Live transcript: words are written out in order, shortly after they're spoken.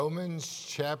Romans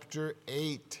chapter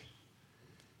 8.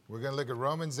 We're going to look at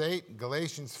Romans 8,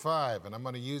 Galatians 5, and I'm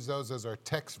going to use those as our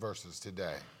text verses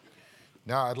today.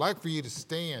 Now, I'd like for you to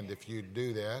stand if you'd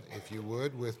do that, if you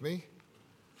would, with me.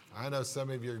 I know some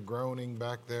of you are groaning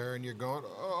back there and you're going,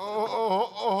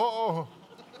 oh.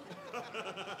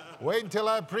 Wait until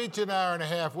I preach an hour and a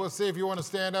half. We'll see if you want to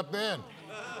stand up then.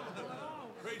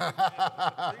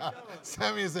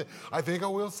 Some of you say, I think I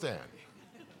will stand.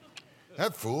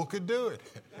 That fool could do it.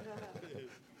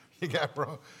 You got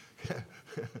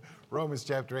Romans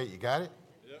chapter 8. You got it?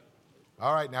 Yep.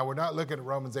 All right, now we're not looking at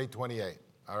Romans 8:28.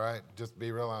 All right, just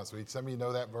be real honest with you. Some of you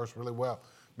know that verse really well.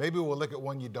 Maybe we'll look at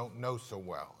one you don't know so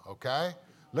well, okay?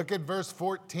 Look at verse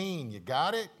 14. You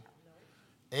got it?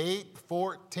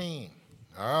 8:14.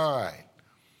 All right.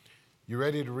 You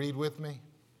ready to read with me?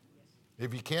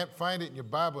 If you can't find it in your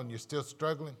Bible and you're still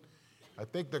struggling, I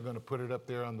think they're going to put it up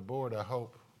there on the board, I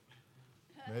hope.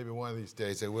 Maybe one of these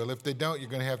days they will. If they don't, you're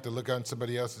going to have to look on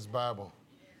somebody else's Bible.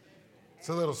 It's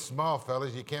a little small,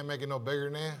 fellas. You can't make it no bigger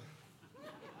than that.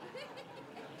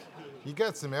 You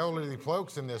got some elderly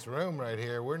folks in this room right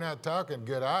here. We're not talking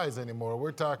good eyes anymore.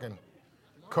 We're talking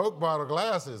Coke bottle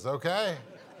glasses, okay?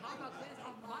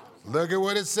 Look at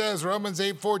what it says, Romans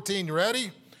 8:14. You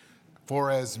ready?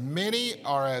 For as many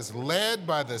are as led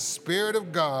by the Spirit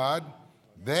of God,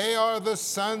 they are the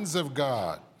sons of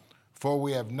God. For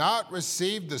we have not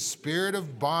received the spirit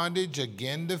of bondage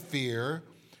again to fear,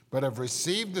 but have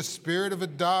received the spirit of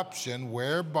adoption,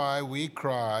 whereby we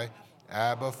cry,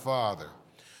 Abba, Father.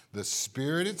 The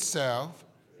Spirit itself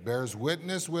bears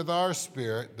witness with our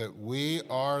spirit that we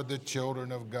are the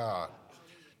children of God.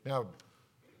 Now,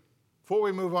 before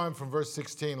we move on from verse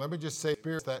 16, let me just say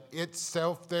that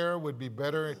itself there would be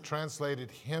better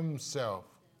translated himself,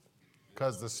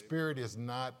 because the Spirit is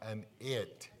not an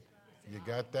it. You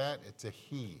got that? It's a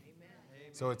he.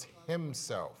 So it's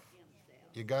himself.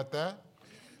 You got that?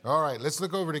 All right, let's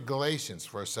look over to Galatians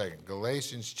for a second.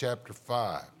 Galatians chapter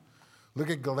 5. Look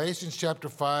at Galatians chapter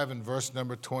 5 and verse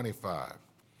number 25.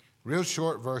 Real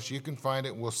short verse. You can find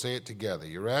it and we'll say it together.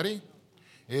 You ready?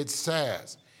 It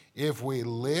says, if we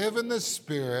live in the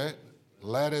Spirit,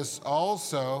 let us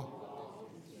also...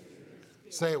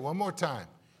 Say it one more time.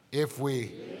 If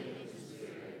we...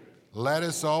 Let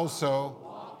us also...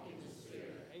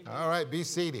 All right, be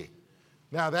seated.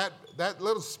 Now, that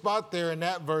little spot there in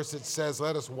that verse, it says,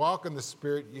 let us walk in the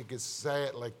Spirit. You could say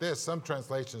it like this. Some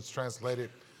translations translate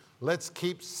it, let's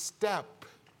keep step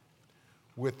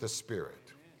with the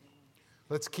Spirit.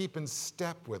 Let's keep in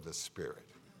step with the Spirit.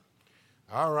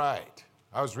 All right.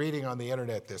 I was reading on the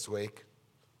internet this week,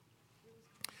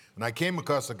 and I came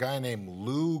across a guy named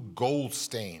Lou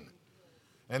Goldstein.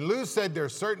 And Lou said there are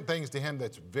certain things to him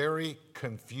that's very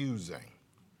confusing.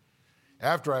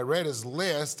 After I read his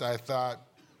list, I thought,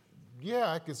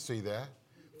 yeah, I could see that.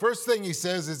 First thing he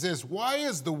says is this: why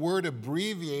is the word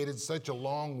abbreviated such a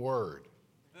long word?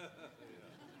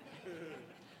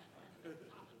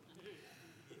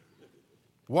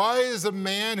 Why is a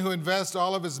man who invests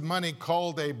all of his money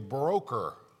called a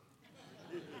broker?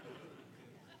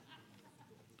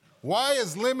 Why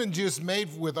is lemon juice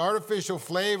made with artificial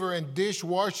flavor and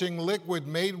dishwashing liquid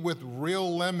made with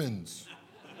real lemons?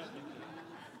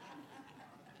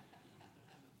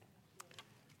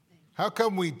 How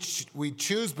come we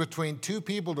choose between 2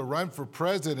 people to run for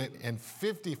president and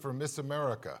 50 for Miss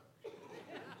America?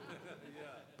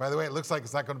 By the way, it looks like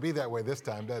it's not going to be that way this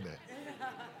time, doesn't it?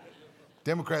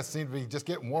 Democrats seem to be just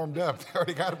getting warmed up. They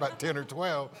already got about 10 or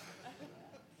 12.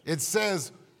 It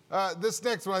says, this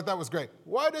next one I thought was great.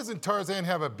 Why doesn't Tarzan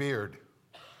have a beard?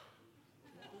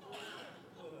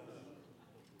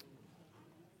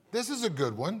 This is a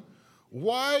good one.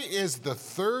 Why is the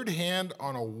third hand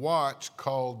on a watch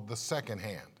called the second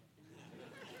hand?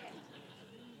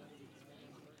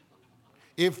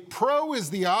 If pro is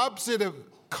the opposite of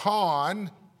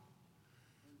con,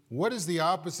 what is the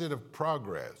opposite of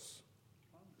progress?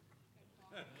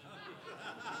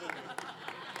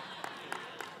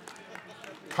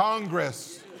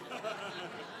 Congress.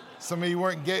 Some of you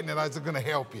weren't getting it. I was going to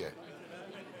help you.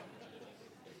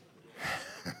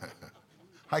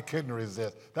 I couldn't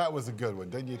resist. That was a good one,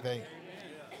 didn't you think?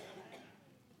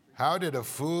 How did a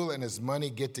fool and his money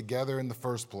get together in the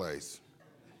first place?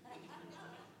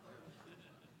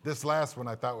 This last one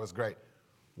I thought was great.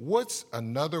 What's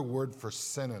another word for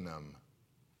synonym?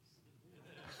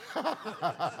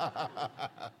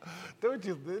 Don't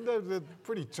you? That's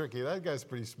pretty tricky. That guy's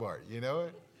pretty smart, you know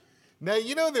it? Now,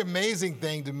 you know the amazing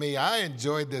thing to me, I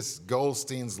enjoyed this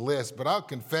Goldstein's list, but I'll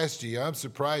confess to you, I'm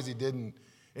surprised he didn't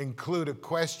include a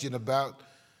question about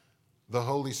the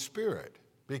Holy Spirit,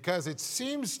 because it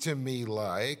seems to me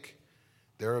like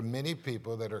There are many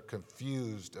people that are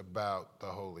confused about the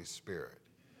Holy Spirit.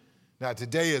 Now,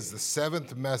 today is the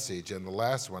 7th message and the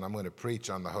last one I'm going to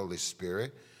preach on the Holy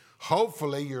Spirit.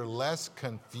 Hopefully, you're less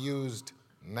confused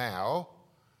now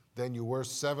than you were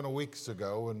 7 weeks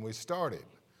ago when we started.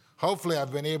 Hopefully,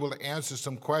 I've been able to answer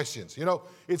some questions. You know,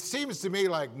 it seems to me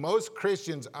like most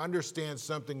Christians understand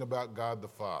something about God the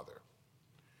Father.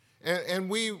 And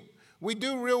we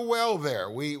do real well there.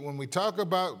 When we talk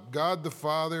about God the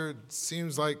Father, it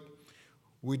seems like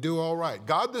we do all right.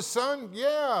 God the Son,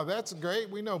 yeah, that's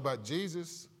great. We know about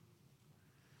Jesus.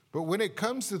 But when it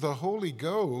comes to the Holy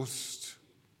Ghost,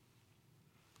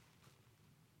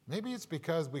 maybe it's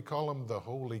because we call him the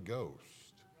Holy Ghost.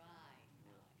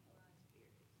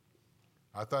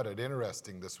 I thought it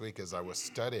interesting this week as I was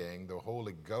studying the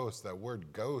Holy Ghost, that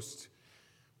word ghost,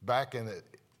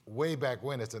 way back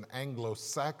when, it's an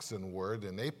Anglo-Saxon word,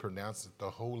 and they pronounce it the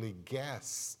Holy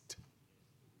Guest.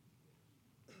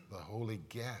 The Holy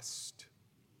Guest.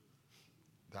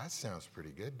 That sounds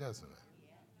pretty good, doesn't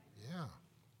it? Yeah.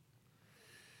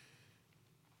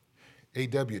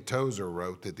 A.W. Tozer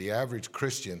wrote that the average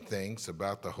Christian thinks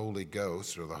about the Holy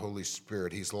Ghost or the Holy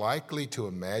Spirit, he's likely to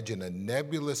imagine a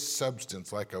nebulous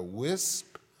substance like a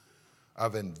wisp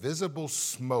of invisible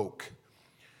smoke,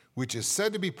 which is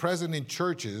said to be present in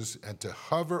churches and to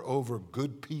hover over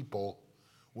good people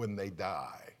when they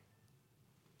die.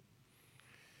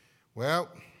 Well,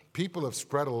 people have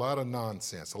spread a lot of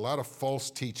nonsense, a lot of false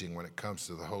teaching when it comes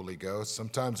to the Holy Ghost.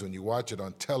 Sometimes when you watch it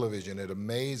on television, it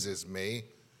amazes me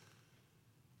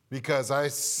because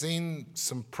I've seen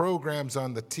some programs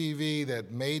on the TV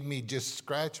that made me just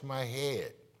scratch my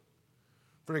head.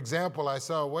 For example, I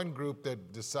saw one group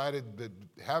that decided that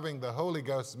having the Holy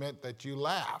Ghost meant that you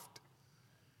laughed.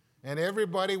 And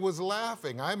everybody was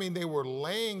laughing. I mean, they were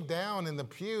laying down in the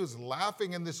pews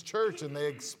laughing in this church, and they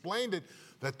explained it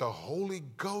that the Holy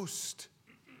Ghost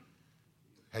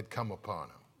had come upon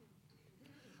them.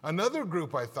 Another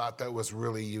group I thought that was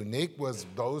really unique was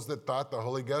those that thought the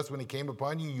Holy Ghost, when he came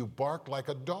upon you, you barked like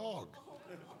a dog.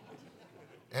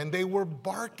 And they were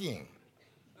barking.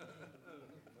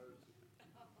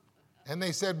 And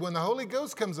they said, when the Holy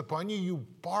Ghost comes upon you, you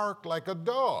bark like a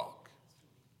dog.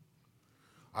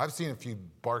 I've seen a few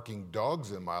barking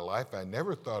dogs in my life. I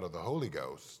never thought of the Holy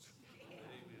Ghost.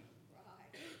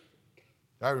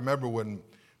 I remember when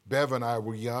Bev and I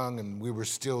were young and we were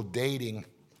still dating.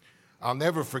 I'll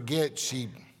never forget, is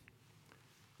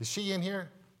she in here?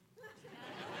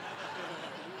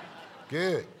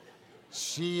 Good.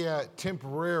 She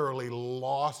temporarily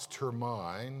lost her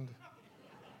mind.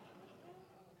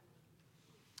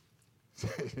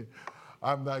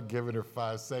 I'm not giving her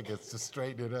 5 seconds to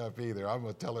straighten it up either. I'm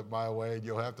going to tell it my way, and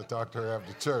you'll have to talk to her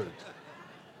after church.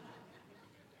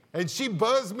 And she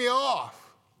buzzed me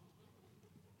off.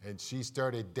 And she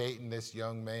started dating this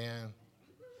young man.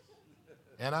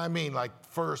 And I mean, like,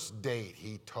 first date,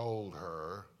 he told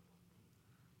her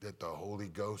that the Holy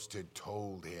Ghost had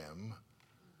told him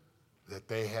that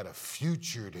they had a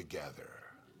future together.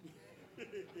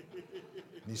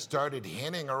 And he started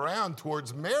hinting around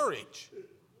towards marriage.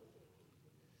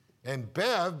 And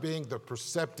Bev, being the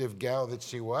perceptive gal that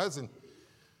she was, and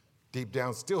deep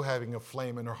down still having a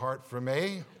flame in her heart for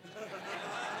me,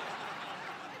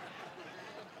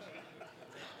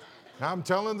 I'm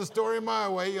telling the story my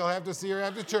way. You'll have to see her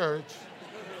after church.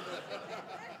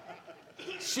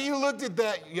 She looked at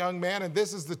that young man, and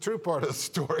this is the true part of the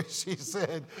story. She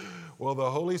said, well, the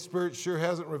Holy Spirit sure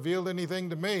hasn't revealed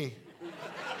anything to me.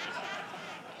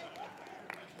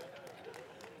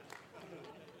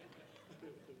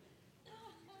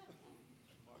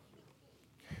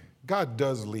 God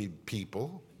does lead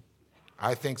people,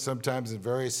 I think sometimes in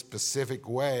very specific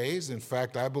ways. In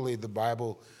fact, I believe the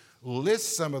Bible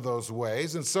lists some of those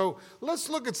ways. And so let's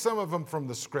look at some of them from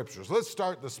the Scriptures. Let's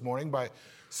start this morning by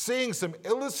seeing some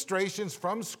illustrations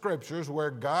from Scriptures where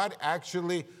God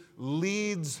actually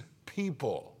leads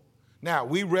people. Now,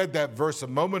 we read that verse a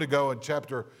moment ago in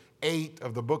chapter 8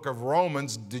 of the book of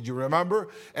Romans. Did you remember?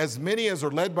 As many as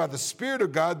are led by the Spirit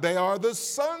of God, they are the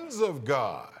sons of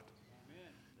God.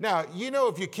 Now, you know,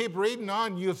 if you keep reading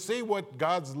on, you'll see what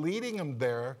God's leading them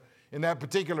there. In that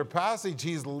particular passage,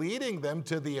 he's leading them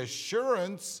to the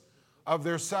assurance of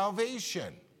their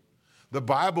salvation. The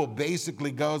Bible basically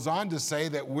goes on to say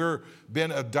that we're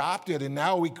been adopted, and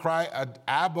now we cry,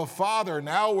 Abba, Father.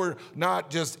 Now we're not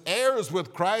just heirs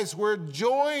with Christ, we're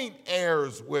joint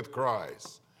heirs with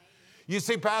Christ. You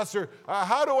see, Pastor,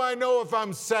 how do I know if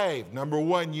I'm saved? Number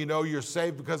one, you know you're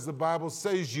saved because the Bible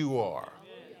says you are.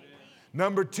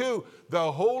 Number two,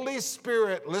 the Holy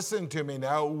Spirit, listen to me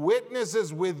now,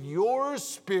 witnesses with your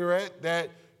spirit that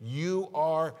you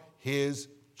are his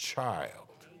child.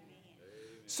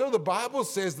 So the Bible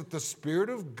says that the Spirit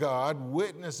of God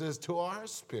witnesses to our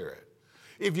spirit.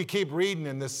 If you keep reading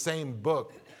in this same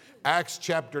book, Romans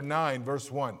chapter 9,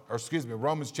 verse 1,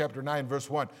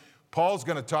 Paul's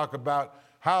going to talk about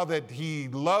how that he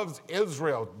loves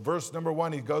Israel. Verse number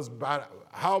 1, he goes about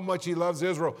how much he loves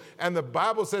Israel. And the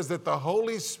Bible says that the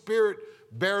Holy Spirit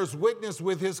bears witness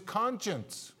with his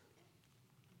conscience.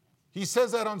 He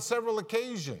says that on several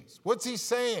occasions. What's he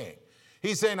saying?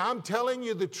 He's saying, I'm telling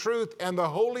you the truth, and the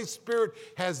Holy Spirit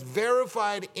has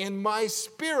verified in my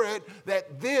spirit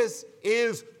that this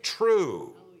is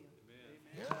true.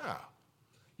 Yeah.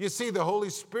 You see, the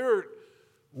Holy Spirit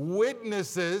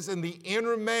witnesses in the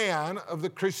inner man of the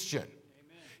Christian.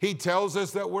 He tells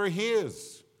us that we're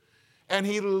his. And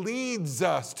he leads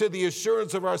us to the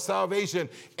assurance of our salvation,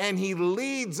 and he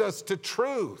leads us to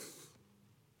truth.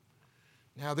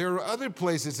 Now, there are other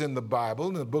places in the Bible,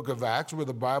 in the book of Acts, where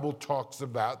the Bible talks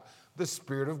about the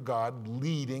Spirit of God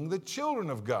leading the children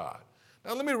of God.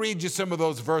 Now, let me read you some of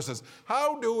those verses.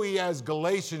 How do we, as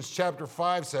Galatians chapter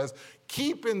 5 says,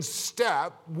 keep in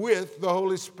step with the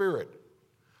Holy Spirit?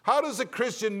 How does a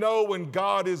Christian know when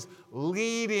God is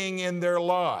leading in their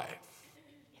life?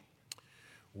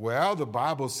 Well, the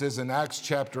Bible says in Acts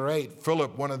chapter 8,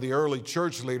 Philip, one of the early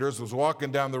church leaders, was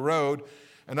walking down the road,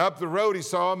 and up the road he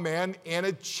saw a man in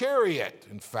a chariot.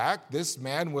 In fact, this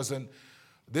man was an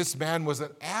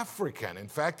African. In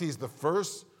fact, he's the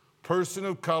first person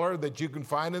of color that you can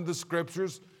find in the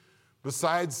scriptures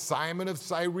besides Simon of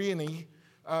Cyrene.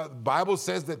 The Bible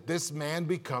says that this man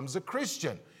becomes a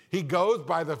Christian. He goes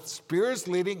by the Spirit's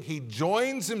leading. He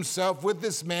joins himself with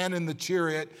this man in the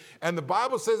chariot. And the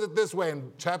Bible says it this way in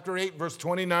chapter 8, verse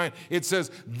 29. It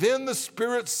says, then the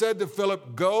Spirit said to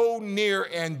Philip, go near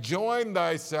and join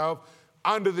thyself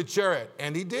unto the chariot.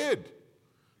 And he did.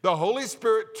 The Holy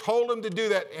Spirit told him to do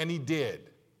that, and he did.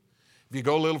 If you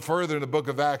go a little further in the book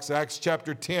of Acts, Acts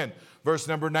chapter 10, verse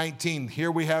number 19, here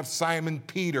we have Simon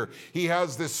Peter. He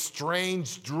has this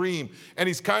strange dream, and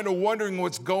he's kind of wondering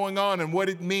what's going on and what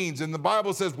it means. And the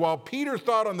Bible says, while Peter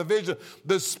thought on the vision,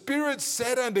 the Spirit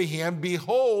said unto him,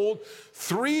 behold,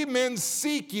 3 men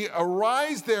seek ye.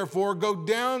 Arise, therefore, go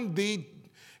down thee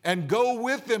and go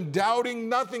with them, doubting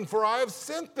nothing, for I have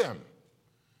sent them.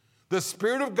 The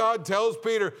Spirit of God tells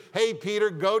Peter, hey, Peter,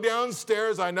 go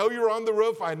downstairs. I know you're on the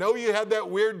roof. I know you had that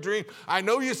weird dream. I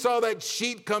know you saw that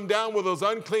sheet come down with those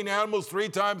unclean animals 3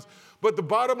 times. But the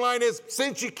bottom line is,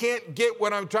 since you can't get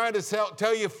what I'm trying to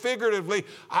tell you figuratively,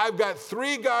 I've got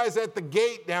 3 guys at the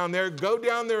gate down there. Go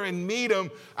down there and meet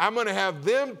them. I'm going to have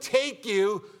them take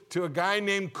you to a guy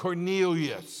named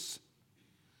Cornelius.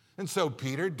 And so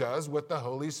Peter does what the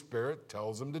Holy Spirit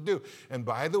tells him to do. And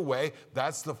by the way,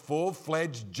 that's the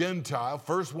full-fledged Gentile,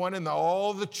 first one in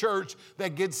all the church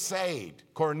that gets saved.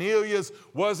 Cornelius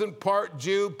wasn't part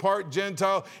Jew, part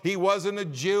Gentile. He wasn't a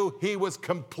Jew. He was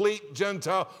complete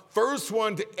Gentile. First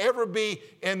one to ever be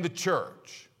in the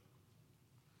church.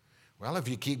 Well, if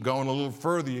you keep going a little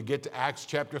further, you get to Acts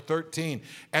chapter 13,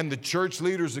 and the church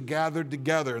leaders are gathered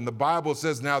together. And the Bible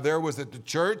says, now there was at the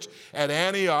church at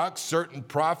Antioch certain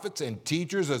prophets and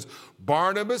teachers as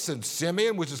Barnabas and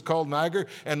Simeon, which is called Niger,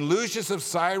 and Lucius of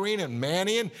Cyrene and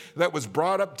Manaen, that was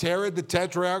brought up Herod the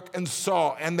Tetrarch, and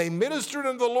Saul. And they ministered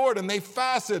unto the Lord, and they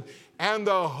fasted. And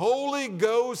the Holy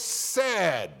Ghost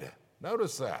said,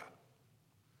 notice that,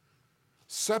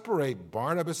 separate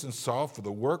Barnabas and Saul for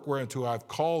the work whereunto I've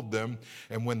called them.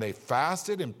 And when they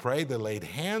fasted and prayed, they laid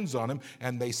hands on him,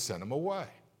 and they sent him away.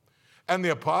 And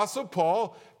the Apostle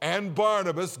Paul and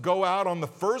Barnabas go out on the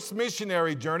first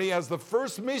missionary journey as the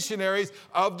first missionaries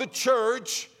of the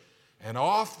church, and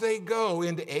off they go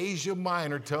into Asia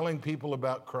Minor telling people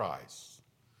about Christ.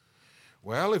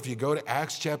 Well, if you go to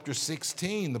Acts chapter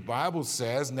 16, the Bible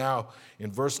says, now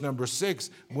in verse number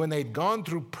 6, when they'd gone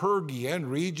through Phrygia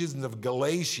and regions of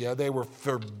Galatia, they were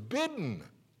forbidden.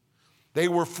 They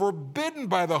were forbidden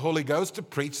by the Holy Ghost to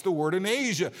preach the word in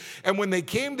Asia. And when they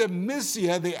came to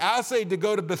Mysia, they essayed to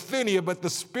go to Bithynia, but the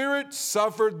Spirit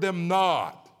suffered them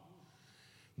not.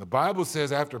 The Bible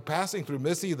says, after passing through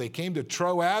Mysia, they came to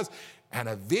Troas, and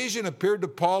a vision appeared to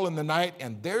Paul in the night,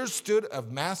 and there stood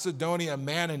of Macedonia a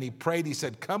man, and he prayed. He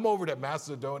said, come over to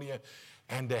Macedonia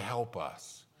and to help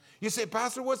us. You say,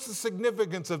 Pastor, what's the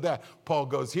significance of that? Paul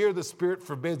goes here, the Spirit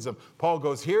forbids him. Paul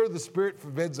goes here, the Spirit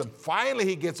forbids him. Finally,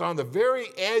 he gets on the very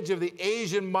edge of the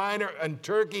Asian Minor and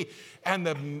Turkey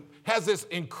and has this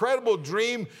incredible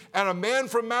dream. And a man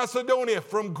from Macedonia,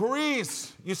 from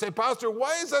Greece. You say, Pastor,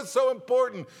 why is that so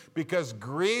important? Because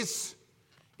Greece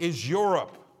is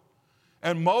Europe.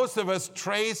 And most of us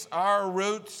trace our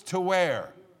roots to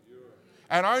where? Europe.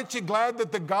 And aren't you glad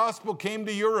that the gospel came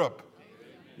to Europe?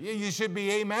 You should be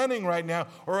amening right now,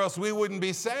 or else we wouldn't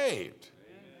be saved.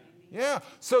 Yeah,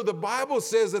 so the Bible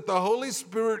says that the Holy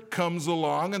Spirit comes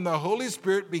along and the Holy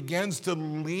Spirit begins to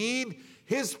lead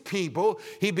his people.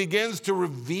 He begins to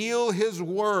reveal his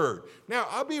word. Now,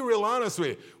 I'll be real honest with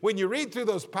you. When you read through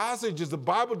those passages, the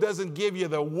Bible doesn't give you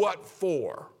the what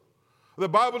for. The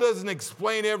Bible doesn't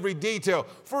explain every detail.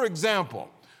 For example,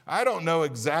 I don't know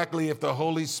exactly if the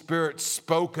Holy Spirit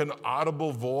spoke an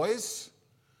audible voice.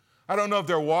 I don't know if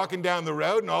they're walking down the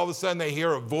road and all of a sudden they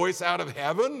hear a voice out of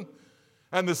heaven.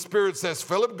 And the Spirit says,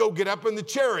 Philip, go get up in the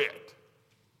chariot.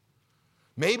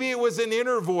 Maybe it was an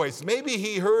inner voice. Maybe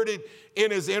he heard it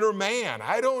in his inner man.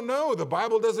 I don't know. The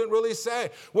Bible doesn't really say.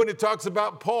 When it talks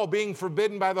about Paul being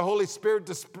forbidden by the Holy Spirit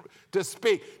to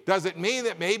speak, does it mean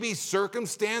that maybe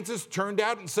circumstances turned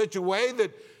out in such a way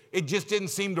that it just didn't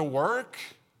seem to work?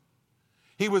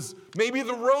 Maybe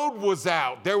the road was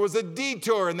out. There was a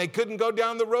detour and they couldn't go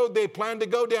down the road they planned to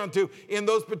go down to in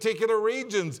those particular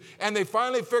regions. And they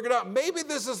finally figured out maybe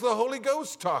this is the Holy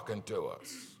Ghost talking to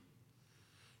us.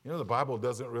 You know, the Bible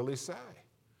doesn't really say.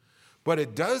 But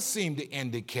it does seem to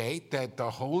indicate that the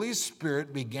Holy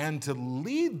Spirit began to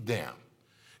lead them.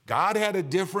 God had a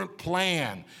different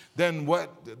plan than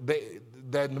what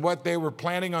they were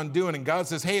planning on doing. And God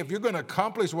says, hey, if you're going to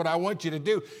accomplish what I want you to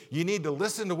do, you need to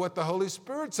listen to what the Holy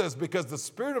Spirit says, because the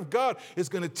Spirit of God is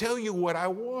going to tell you what I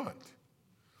want.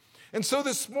 And so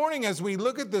this morning, as we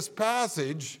look at this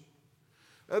passage,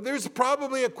 there's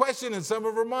probably a question in some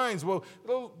of our minds. Well,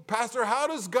 Pastor, how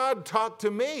does God talk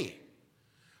to me?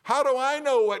 How do I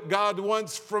know what God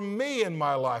wants from me in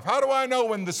my life? How do I know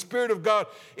when the Spirit of God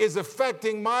is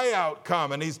affecting my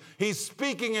outcome and He's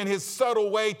speaking in His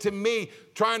subtle way to me,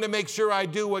 trying to make sure I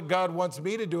do what God wants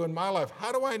me to do in my life?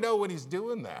 How do I know when He's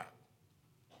doing that?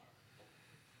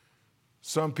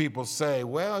 Some people say,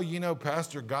 well, you know,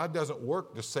 Pastor, God doesn't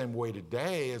work the same way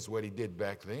today as what He did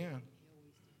back then.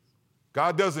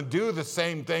 God doesn't do the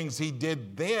same things He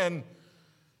did then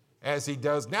as He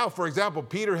does now. For example,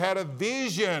 Peter had a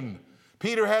vision.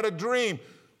 Peter had a dream.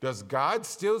 Does God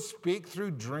still speak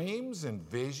through dreams and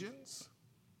visions?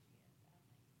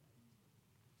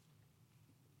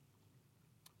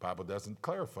 The Bible doesn't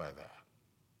clarify that.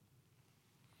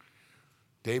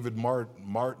 David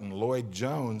Martin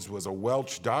Lloyd-Jones was a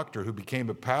Welsh doctor who became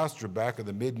a pastor back in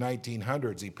the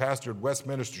mid-1900s. He pastored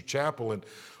Westminster Chapel in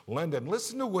London.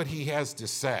 Listen to what he has to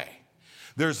say.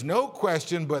 There's no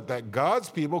question but that God's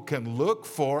people can look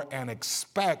for and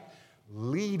expect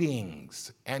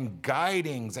leadings and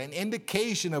guidings and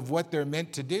indication of what they're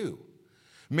meant to do.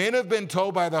 Men have been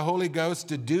told by the Holy Ghost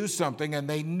to do something, and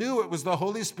they knew it was the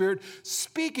Holy Spirit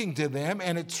speaking to them,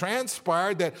 and it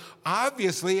transpired that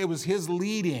obviously it was His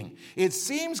leading. It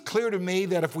seems clear to me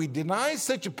that if we deny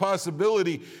such a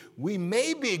possibility, we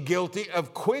may be guilty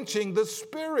of quenching the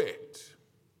Spirit.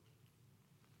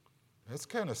 That's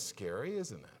kind of scary,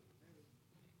 isn't it?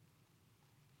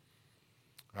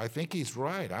 I think he's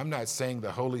right. I'm not saying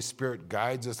the Holy Spirit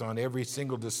guides us on every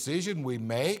single decision we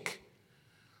make.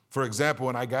 For example,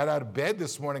 when I got out of bed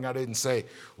this morning, I didn't say,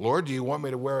 Lord, do you want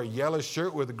me to wear a yellow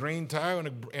shirt with a green tie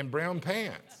and brown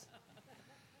pants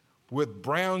with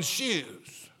brown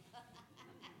shoes?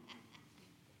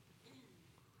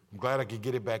 I'm glad I could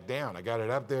get it back down. I got it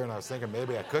up there and I was thinking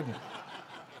maybe I couldn't.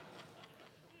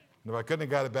 And if I couldn't have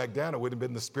got it back down, it wouldn't have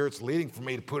been the Spirit's leading for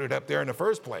me to put it up there in the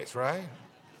first place, right?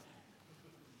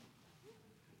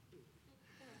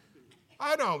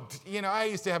 I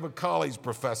used to have a college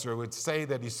professor who would say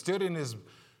that he stood in his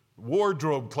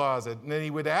wardrobe closet and then he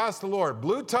would ask the Lord,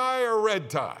 blue tie or red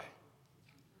tie?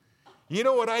 You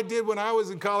know what I did when I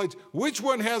was in college? Which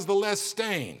one has the less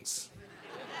stains?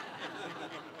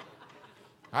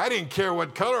 I didn't care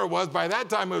what color it was. By that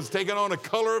time, it was taking on a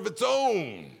color of its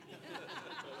own.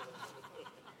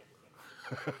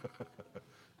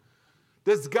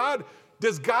 Does God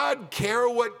care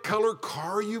what color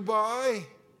car you buy?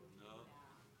 No.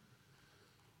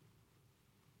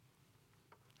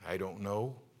 I don't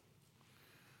know.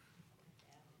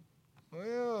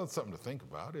 Well, it's something to think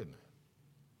about, isn't it?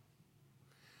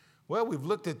 Well, we've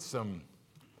looked at some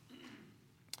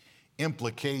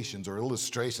implications or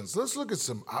illustrations. Let's look at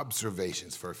some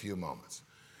observations for a few moments.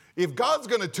 If God's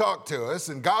going to talk to us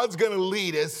and God's going to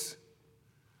lead us,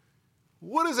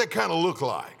 what does that kind of look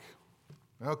like?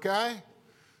 Okay?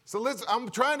 So I'm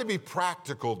trying to be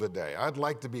practical today. I'd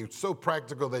like to be so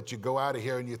practical that you go out of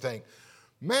here and you think,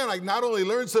 man, I not only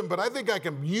learned something, but I think I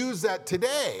can use that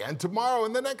today and tomorrow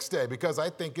and the next day because I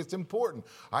think it's important.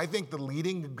 I think the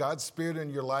leading of God's Spirit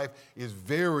in your life is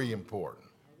very important.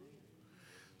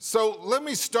 So let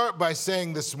me start by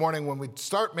saying this morning, when we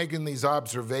start making these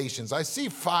observations, I see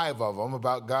 5 of them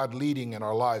about God leading in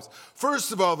our lives.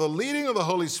 First of all, the leading of the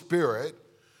Holy Spirit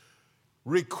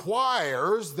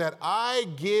requires that I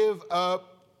give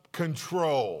up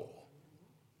control.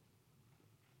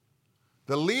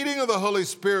 The leading of the Holy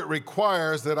Spirit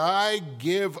requires that I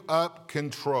give up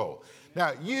control.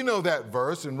 Now, you know that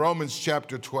verse in Romans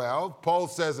chapter 12. Paul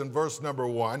says in verse number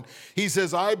 1, he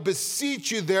says, I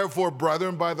beseech you therefore,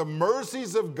 brethren, by the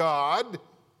mercies of God,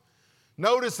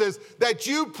 notice this, that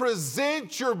you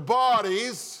present your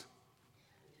bodies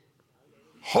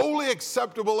wholly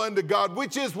acceptable unto God,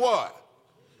 which is what?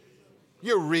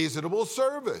 Your reasonable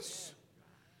service.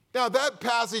 Now, that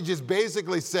passage is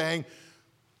basically saying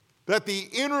that the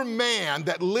inner man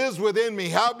that lives within me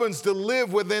happens to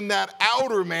live within that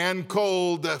outer man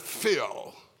called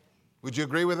Phil. Would you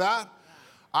agree with that?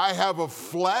 I have a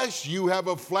flesh, you have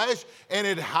a flesh, and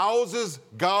it houses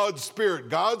God's Spirit.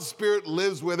 God's Spirit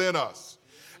lives within us.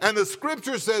 And the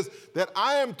scripture says that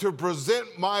I am to present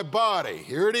my body,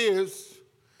 here it is,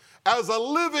 as a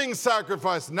living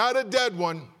sacrifice, not a dead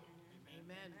one.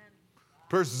 Amen.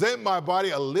 Present my body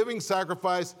a living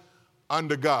sacrifice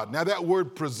unto God. Now that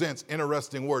word presents,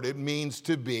 interesting word. It means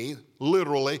to be,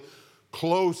 literally,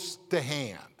 close to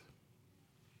hand.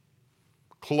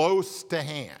 Close to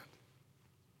hand.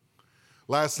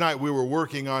 Last night we were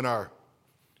working on our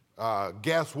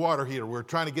gas water heater. We were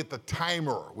trying to get the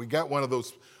timer. We got one of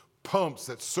those pumps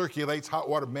that circulates hot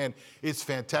water. Man, it's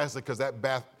fantastic because that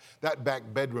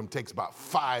back bedroom takes about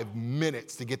 5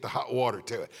 minutes to get the hot water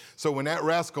to it. So when that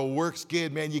rascal works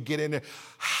good, man, you get in there.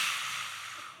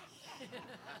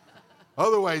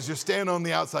 Otherwise, you're standing on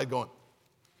the outside going,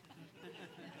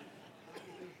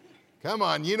 come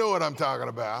on, you know what I'm talking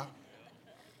about.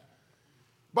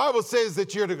 Bible says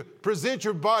that you're to present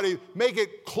your body, make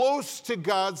it close to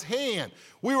God's hand.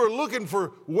 We were looking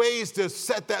for ways to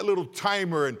set that little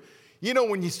timer. And you know,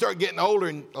 when you start getting older,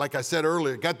 and like I said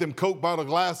earlier, got them Coke bottle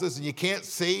glasses and you can't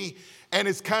see, and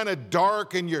it's kind of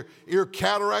dark and your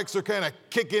cataracts are kind of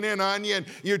kicking in on you, and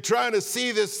you're trying to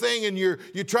see this thing and you're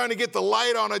trying to get the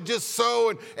light on it just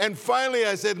so. And finally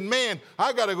I said, man,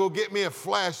 I got to go get me a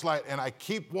flashlight. And I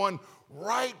keep one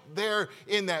right there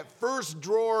in that first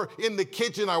drawer in the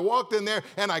kitchen. I walked in there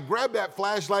and I grabbed that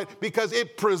flashlight because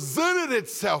it presented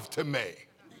itself to me.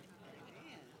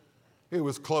 It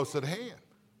was close at hand.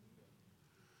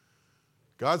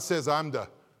 God says I'm to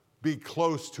be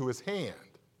close to his hand.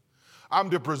 I'm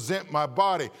to present my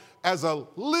body as a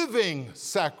living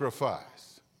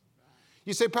sacrifice.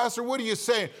 You say, Pastor, what are you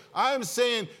saying? I'm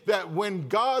saying that when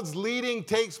God's leading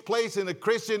takes place in a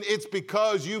Christian, it's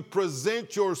because you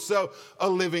present yourself a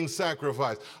living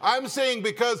sacrifice. I'm saying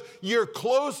because you're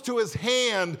close to his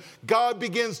hand, God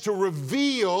begins to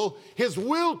reveal his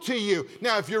will to you.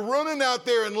 Now, if you're running out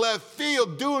there in left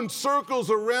field doing circles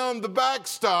around the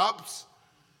backstops,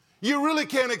 you really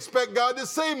can't expect God to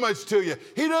say much to you.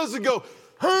 He doesn't go,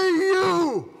 hey,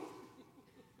 you.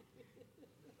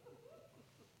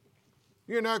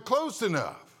 You're not close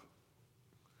enough.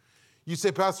 You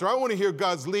say, Pastor, I want to hear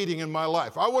God's leading in my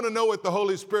life. I want to know what the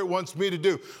Holy Spirit wants me to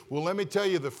do. Well, let me tell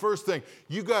you the first thing.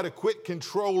 You got to quit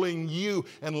controlling you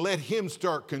and let him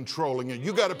start controlling you.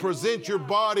 You got to present your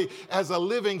body as a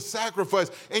living sacrifice.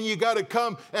 And you got to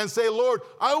come and say, Lord,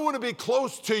 I want to be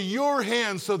close to your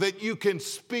hand so that you can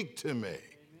speak to me. Amen.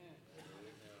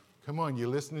 Come on, you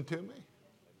listening to me? Amen.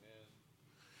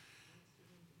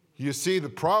 You see, the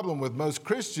problem with most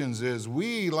Christians is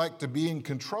we like to be in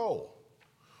control.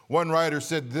 One writer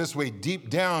said this way, deep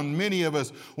down, many of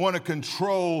us want to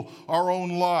control our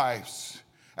own lives.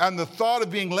 And the thought of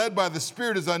being led by the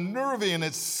Spirit is unnerving and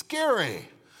it's scary.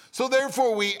 So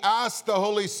therefore, we ask for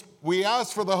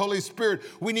the Holy Spirit.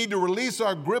 We need to release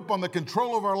our grip on the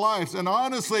control of our lives. And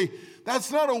honestly,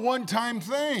 that's not a one-time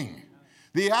thing.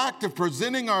 The act of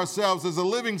presenting ourselves as a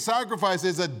living sacrifice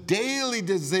is a daily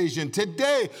decision.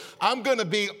 Today, I'm going to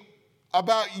be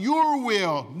about your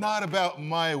will, not about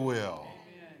my will.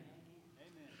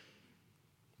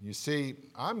 You see,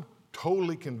 I'm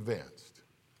totally convinced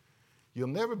you'll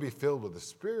never be filled with the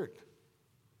Spirit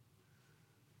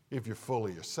if you're full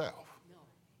of yourself. No.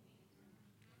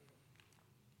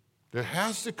 There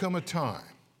has to come a time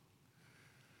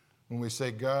when we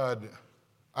say, God,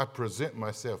 I present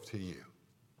myself to you.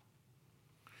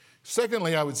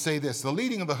 Secondly, I would say this, the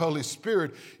leading of the Holy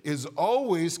Spirit is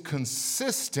always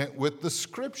consistent with the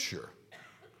Scripture.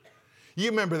 You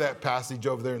remember that passage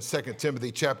over there in 2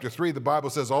 Timothy chapter 3. The Bible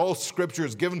says all Scripture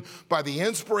is given by the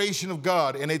inspiration of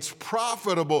God, and it's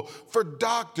profitable for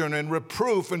doctrine and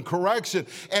reproof and correction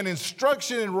and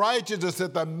instruction in righteousness,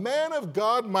 that the man of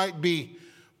God might be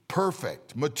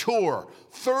perfect, mature,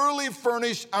 thoroughly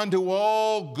furnished unto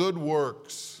all good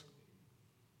works.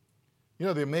 You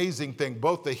know, the amazing thing,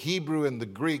 both the Hebrew and the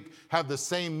Greek have the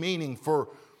same meaning for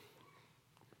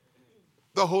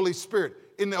the Holy Spirit.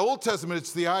 In the Old Testament,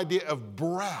 it's the idea of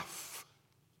breath.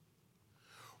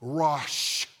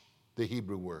 Rosh, the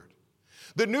Hebrew word.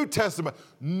 The New Testament,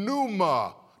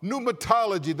 pneuma,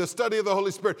 pneumatology, the study of the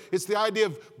Holy Spirit. It's the idea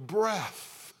of breath.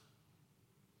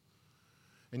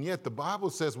 And yet the Bible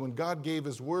says when God gave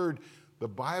his word, the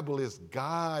Bible is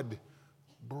God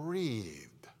breathed.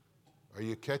 Are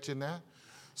you catching that?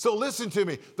 So listen to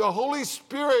me. The Holy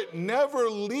Spirit never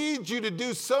leads you to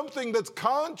do something that's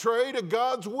contrary to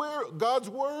God's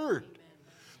word.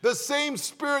 The same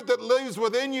Spirit that lives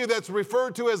within you, that's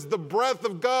referred to as the breath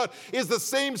of God, is the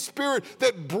same Spirit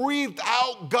that breathed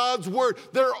out God's word.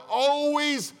 They're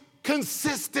always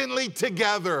consistently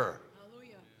together.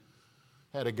 Hallelujah.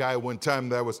 I had a guy one time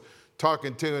that I was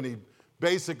talking to, and he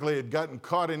basically had gotten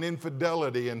caught in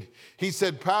infidelity. And he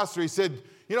said, Pastor, he said,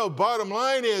 you know, bottom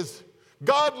line is,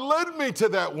 God led me to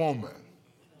that woman.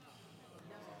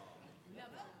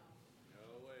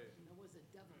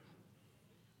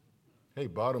 Hey,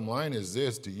 bottom line is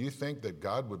this. Do you think that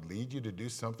God would lead you to do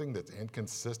something that's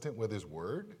inconsistent with his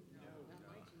word? No.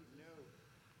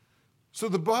 So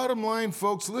the bottom line,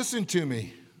 folks, listen to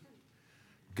me.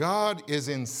 God is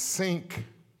in sync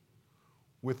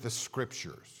with the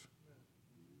scriptures.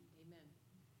 Amen.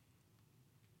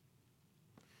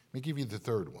 Let me give you the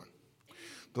third one.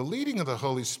 The leading of the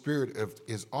Holy Spirit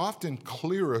is often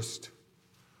clearest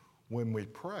when we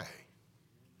pray.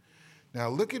 Now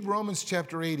look at Romans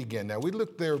chapter 8 again. Now we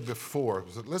looked there before,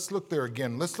 so let's look there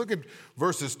again. Let's look at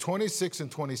verses 26 and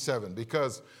 27,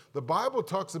 because the Bible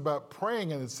talks about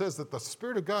praying and it says that the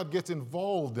Spirit of God gets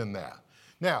involved in that.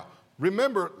 Now,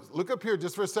 remember, look up here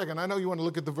just for a second. I know you want to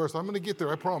look at the verse. I'm going to get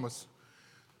there, I promise.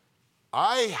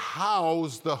 I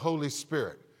house the Holy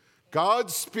Spirit.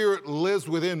 God's Spirit lives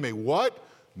within me. What?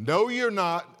 Know you're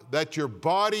not that your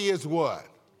body is what?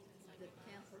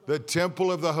 The temple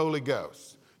of the Holy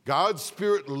Ghost. God's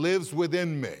Spirit lives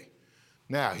within me.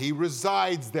 Now, he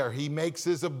resides there. He makes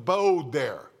his abode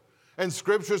there. And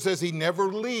Scripture says he never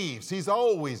leaves. He's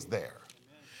always there.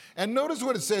 And notice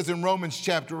what it says in Romans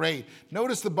chapter 8.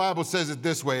 Notice the Bible says it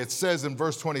this way. It says in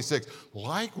verse 26,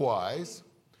 likewise,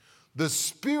 the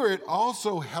Spirit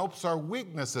also helps our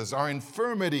weaknesses, our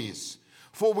infirmities.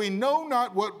 For we know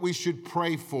not what we should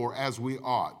pray for as we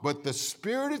ought, but the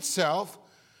Spirit itself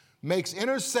makes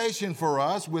intercession for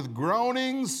us with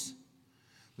groanings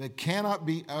that cannot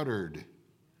be uttered.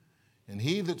 And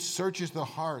he that searches the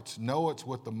hearts knoweth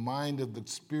what the mind of the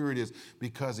Spirit is,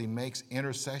 because he makes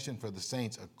intercession for the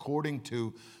saints according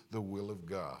to the will of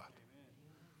God.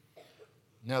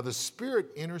 Now the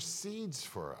Spirit intercedes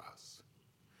for us.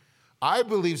 I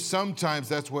believe sometimes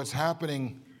that's what's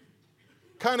happening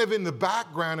kind of in the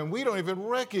background, and we don't even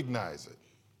recognize it.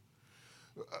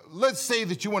 Let's say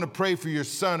that you want to pray for your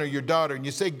son or your daughter, and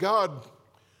you say, God,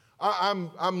 I'm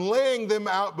laying them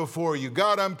out before you.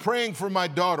 God, I'm praying for my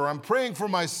daughter. I'm praying for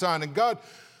my son. And God,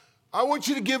 I want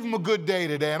you to give them a good day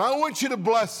today, and I want you to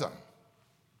bless them.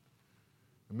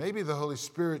 Maybe the Holy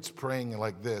Spirit's praying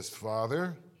like this,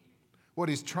 Father. What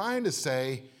he's trying to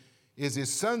say is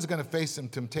his son's going to face some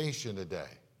temptation today.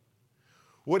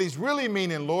 What he's really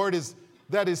meaning, Lord, is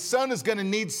that his son is going to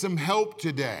need some help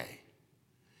today.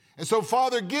 And so,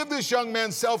 Father, give this young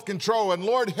man self-control. And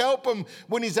Lord, help him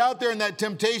when he's out there in that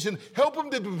temptation. Help him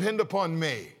to depend upon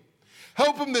me.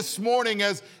 Help him this morning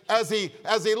as he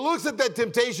looks at that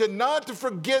temptation, not to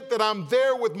forget that I'm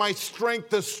there with my strength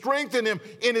to strengthen him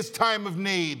in his time of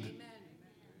need. Amen.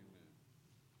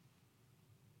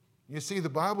 You see, the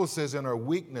Bible says in our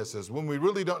weaknesses, when we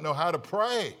really don't know how to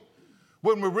pray,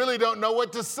 when we really don't know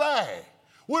what to say,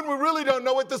 when we really don't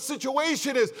know what the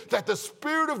situation is, that the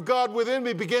Spirit of God within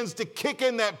me begins to kick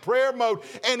in that prayer mode,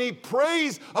 and he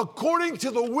prays according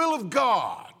to the will of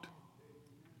God.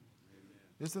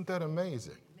 Isn't that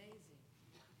amazing?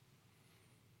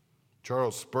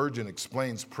 Charles Spurgeon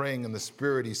explains praying in the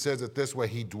Spirit. He says it this way: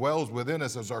 he dwells within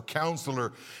us as our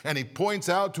counselor, and he points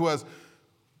out to us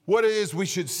what it is we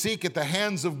should seek at the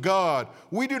hands of God.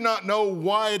 We do not know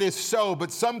why it is so,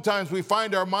 but sometimes we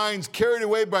find our minds carried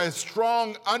away by a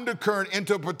strong undercurrent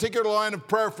into a particular line of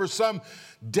prayer for some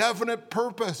definite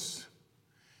purpose.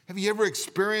 Have you ever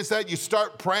experienced that? You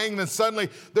start praying, then suddenly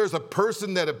there's a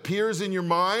person that appears in your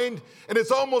mind, and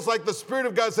it's almost like the Spirit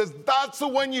of God says, that's the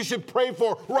one you should pray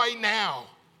for right now.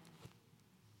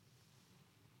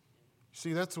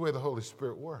 See, that's the way the Holy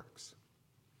Spirit works.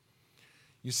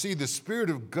 You see, the Spirit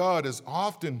of God is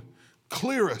often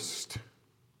clearest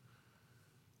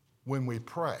when we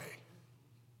pray.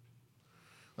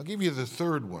 I'll give you the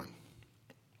third one.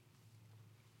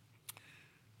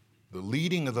 The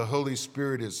leading of the Holy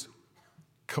Spirit is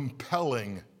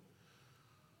compelling,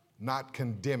 not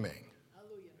condemning.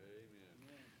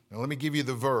 Now let me give you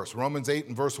the verse. Romans 8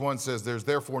 and verse 1 says, there's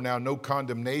therefore now no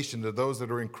condemnation to those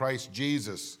that are in Christ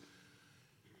Jesus.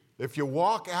 If you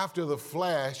walk after the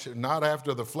flesh, not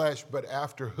after the flesh, but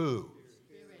after who?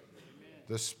 Spirit.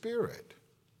 The Spirit.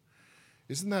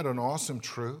 Isn't that an awesome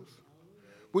truth?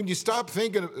 When you start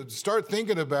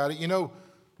thinking about it, you know,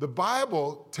 the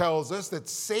Bible tells us that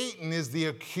Satan is the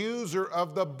accuser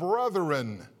of the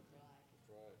brethren.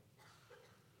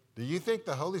 Do you think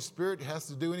the Holy Spirit has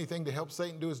to do anything to help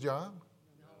Satan do his job?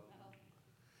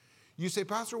 You say,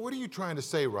 Pastor, what are you trying to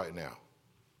say right now?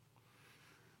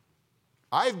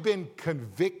 I've been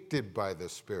convicted by the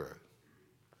Spirit.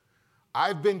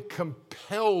 I've been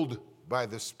compelled by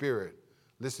the Spirit.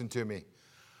 Listen to me.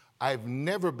 I've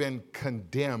never been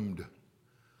condemned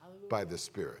by the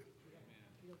Spirit.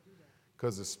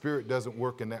 Because the Spirit doesn't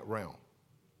work in that realm.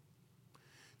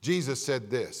 Jesus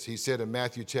said this. He said in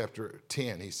Matthew chapter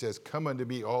 10, he says, come unto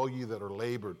me, all you that are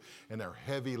labored and are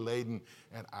heavy laden,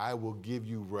 and I will give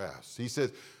you rest. He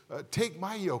says, take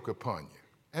my yoke upon you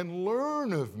and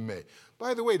learn of me.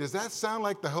 By the way, does that sound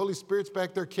like the Holy Spirit's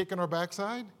back there kicking our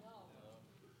backside? No.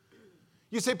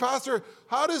 You say, Pastor,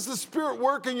 how does the Spirit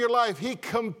work in your life? He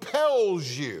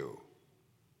compels you.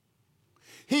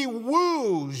 He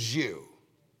woos you.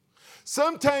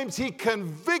 Sometimes he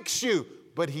convicts you,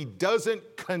 but he doesn't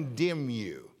condemn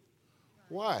you.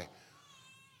 Why?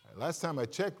 Last time I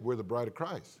checked, we're the bride of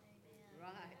Christ.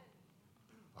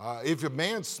 Right. If a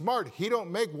man's smart, he don't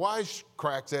make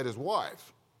wisecracks at his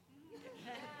wife.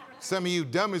 Some of you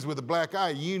dummies with a black eye,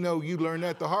 you know you learned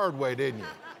that the hard way, didn't you?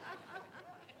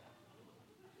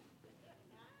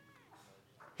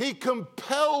 He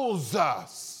compels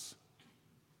us.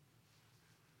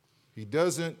 He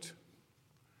doesn't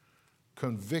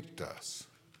convict us.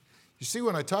 You see,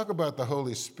 when I talk about the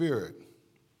Holy Spirit,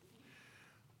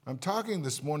 I'm talking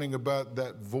this morning about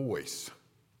that voice.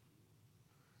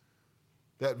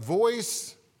 That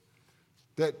voice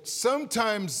that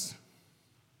sometimes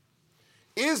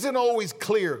isn't always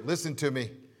clear. Listen to me.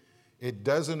 It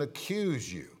doesn't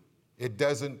accuse you. It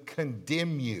doesn't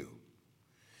condemn you.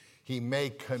 He may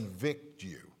convict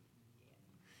you.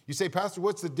 You say, Pastor,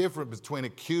 what's the difference between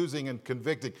accusing and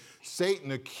convicting?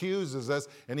 Satan accuses us,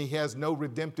 and he has no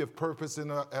redemptive purpose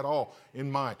at all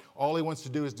in mind. All he wants to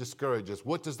do is discourage us.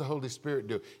 What does the Holy Spirit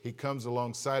do? He comes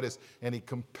alongside us, and he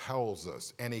compels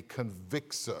us, and he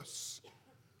convicts us.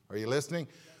 Are you listening?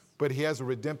 But he has a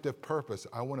redemptive purpose.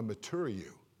 I want to mature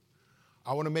you.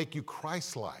 I want to make you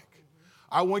Christ-like.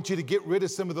 I want you to get rid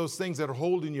of some of those things that are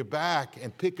holding you back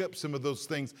and pick up some of those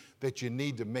things that you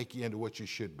need to make you into what you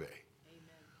should be.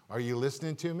 Are you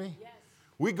listening to me? Yes.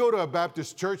 We go to a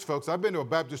Baptist church, folks. I've been to a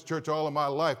Baptist church all of my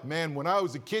life. Man, when I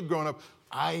was a kid growing up,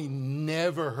 I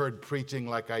never heard preaching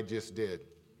like I just did.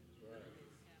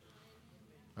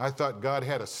 I thought God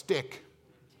had a stick.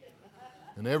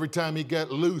 And every time he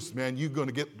got loose, man, you're going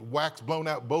to get wax blown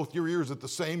out both your ears at the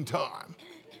same time.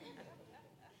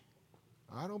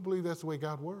 I don't believe that's the way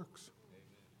God works.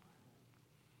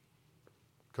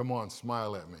 Come on,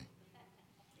 smile at me.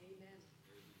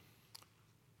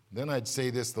 Then I'd say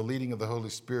this, the leading of the Holy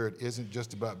Spirit isn't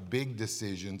just about big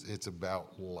decisions, it's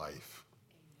about life.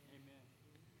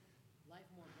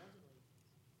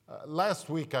 Last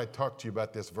week I talked to you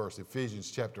about this verse.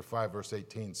 Ephesians chapter 5, verse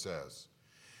 18 says,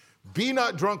 be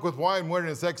not drunk with wine wherein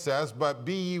is excess, but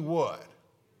be ye what?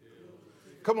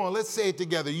 Come on, let's say it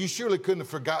together. You surely couldn't have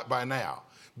forgot by now.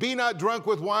 Be not drunk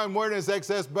with wine wherein is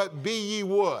excess, but be ye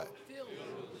what?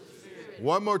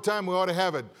 One more time, we ought to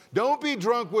have it. Don't be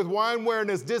drunk with wine wherein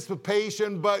is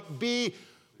dissipation, but be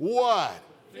what?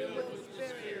 Filled with the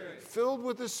Spirit. Filled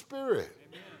with the Spirit.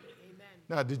 Amen.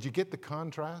 Now, did you get the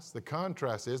contrast? The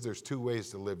contrast is there's two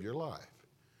ways to live your life.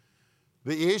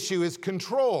 The issue is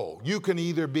control. You can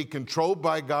either be controlled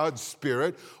by God's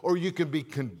Spirit or you can be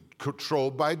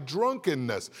controlled by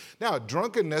drunkenness. Now,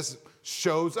 drunkenness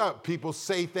shows up. People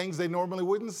say things they normally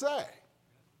wouldn't say.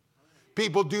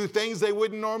 People do things they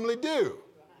wouldn't normally do.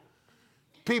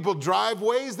 People drive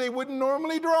ways they wouldn't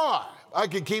normally drive. I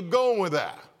could keep going with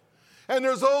that. And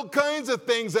there's all kinds of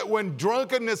things that when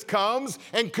drunkenness comes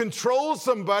and controls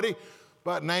somebody,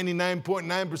 about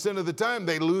 99.9% of the time,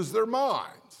 they lose their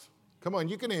minds. Come on,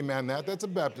 you can amen that. That's a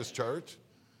Baptist church.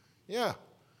 Yeah.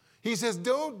 He says,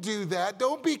 don't do that.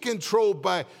 Don't be controlled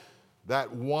by that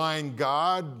wine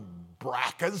god,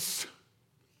 Bracchus.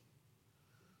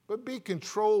 But be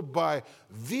controlled by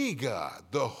the God,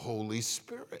 the Holy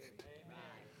Spirit.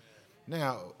 Amen.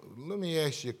 Now, let me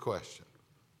ask you a question.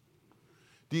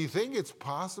 Do you think it's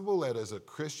possible that as a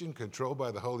Christian controlled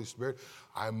by the Holy Spirit,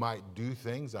 I might do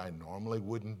things I normally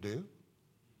wouldn't do?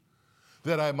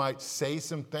 That I might say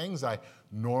some things I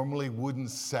normally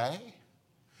wouldn't say?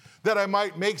 That I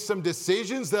might make some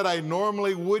decisions that I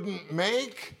normally wouldn't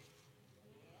make?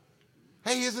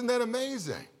 Hey, isn't that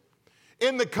amazing?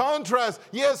 In the contrast,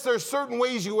 yes, there's certain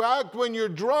ways you act when you're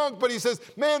drunk, but he says,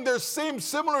 man, there's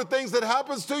similar things that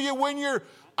happens to you when you're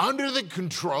under the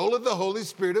control of the Holy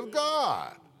Spirit of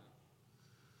God.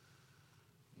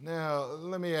 Now,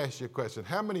 let me ask you a question.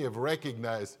 How many have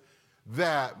recognized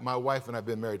that my wife and I have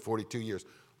been married 42 years?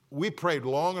 We prayed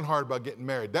long and hard about getting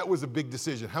married. That was a big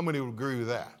decision. How many would agree with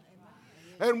that?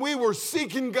 And we were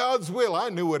seeking God's will. I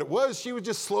knew what it was. She was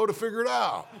just slow to figure it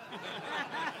out.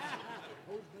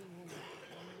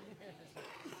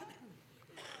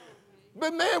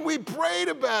 But man, we prayed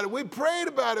about it. We prayed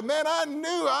about it. Man, I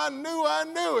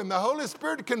knew. And the Holy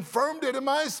Spirit confirmed it in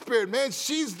my spirit. Man,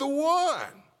 she's the one.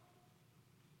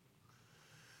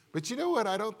 But you know what?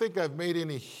 I don't think I've made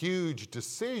any huge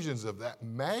decisions of that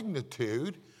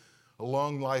magnitude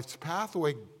along life's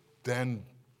pathway than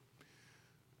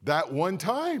that one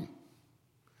time.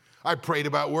 I prayed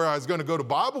about where I was going to go to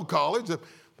Bible college.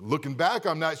 Looking back,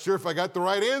 I'm not sure if I got the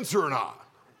right answer or not.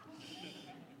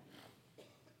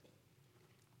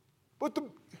 But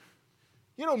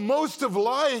most of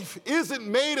life isn't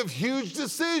made of huge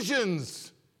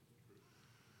decisions.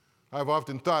 I've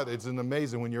often thought it's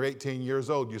amazing when you're 18 years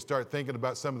old, you start thinking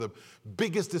about some of the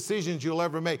biggest decisions you'll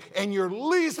ever make, and you're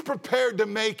least prepared to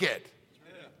make it.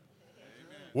 Yeah.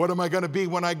 What am I going to be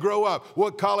when I grow up?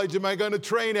 What college am I going to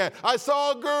train at? I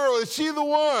saw a girl. Is she the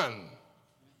one?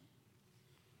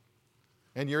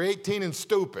 And you're 18 and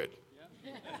stupid.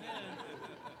 Yeah.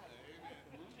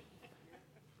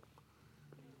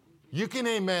 You can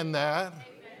amen that. Amen.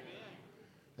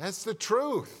 That's the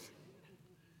truth.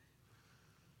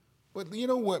 But you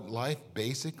know what life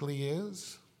basically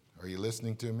is? Are you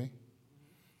listening to me?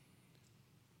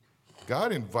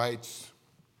 God invites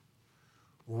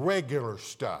regular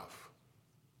stuff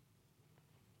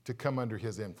to come under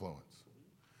his influence.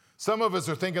 Some of us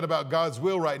are thinking about God's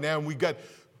will right now, and we've got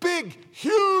big,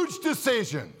 huge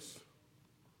decisions.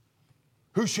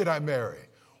 Who should I marry?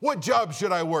 What job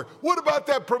should I work? What about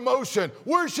that promotion?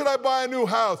 Where should I buy a new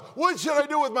house? What should I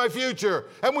do with my future?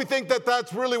 And we think that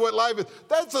that's really what life is.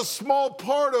 That's a small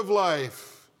part of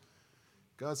life.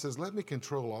 God says, let me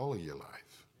control all of your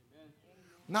life. Amen.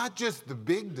 Not just the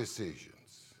big decisions.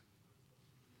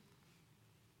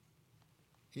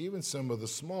 Even some of the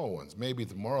small ones. Maybe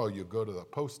tomorrow you go to the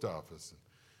post office.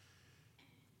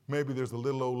 Maybe there's a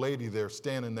little old lady there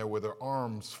standing there with her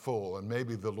arms full, and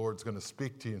maybe the Lord's going to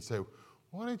speak to you and say,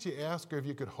 why don't you ask her if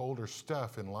you could hold her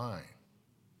stuff in line?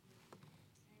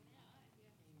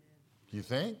 You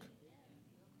think?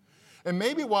 And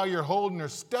maybe while you're holding her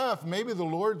stuff, maybe the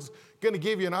Lord's going to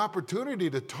give you an opportunity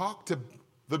to talk to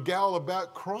the gal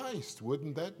about Christ.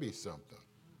 Wouldn't that be something?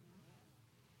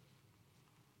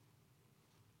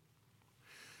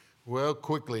 Well,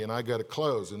 quickly, and I got to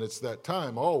close, and it's that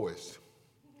time always.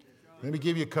 Let me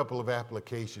give you a couple of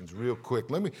applications real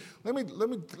quick. Let me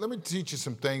teach you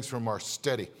some things from our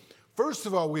study. First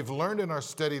of all, we've learned in our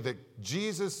study that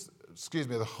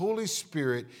the Holy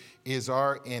Spirit is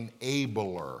our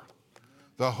enabler.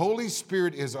 The Holy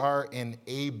Spirit is our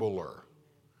enabler.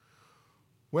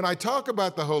 When I talk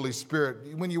about the Holy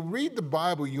Spirit, when you read the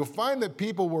Bible, you'll find that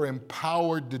people were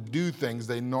empowered to do things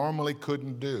they normally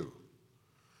couldn't do.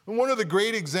 And one of the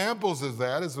great examples of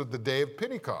that is with the day of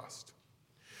Pentecost.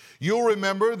 You'll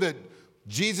remember that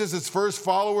Jesus' first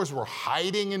followers were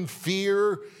hiding in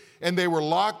fear, and they were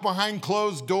locked behind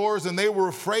closed doors, and they were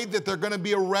afraid that they're going to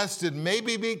be arrested,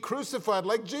 maybe be crucified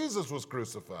like Jesus was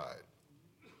crucified.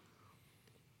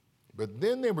 But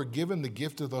then they were given the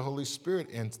gift of the Holy Spirit,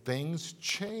 and things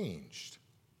changed.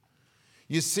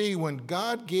 You see, when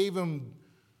God gave them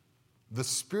the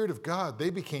Spirit of God,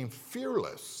 they became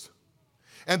fearless,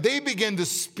 and they began to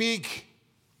speak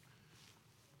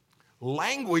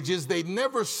languages they'd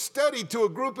never studied to a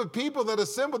group of people that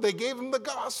assembled. They gave them the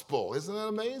gospel. Isn't that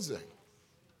amazing?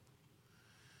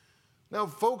 Now,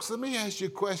 folks, let me ask you a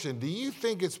question. Do you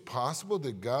think it's possible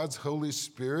that God's Holy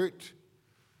Spirit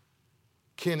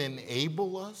can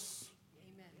enable us,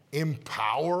 Amen,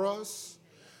 empower us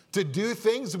to do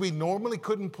things we normally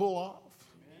couldn't pull off?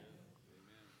 Amen.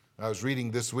 I was reading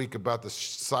this week about the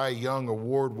Cy Young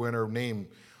Award winner named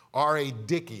R.A.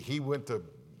 Dickey. He went to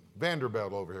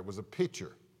Vanderbilt over here, was a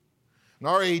pitcher. And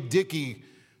R.A. Dickey,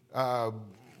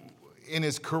 in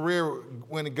his career,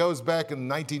 when it goes back in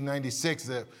 1996,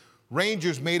 the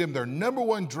Rangers made him their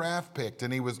 #1 draft pick,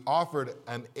 and he was offered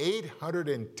an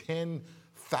 $810,000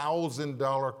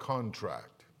 $100,000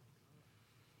 contract.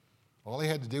 All he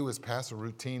had to do was pass a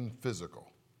routine physical.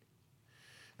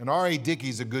 And R.A.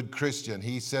 Dickey's a good Christian.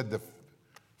 He said the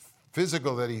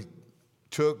physical that he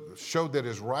took showed that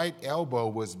his right elbow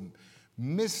was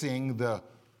missing the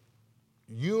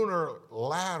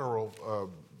unilateral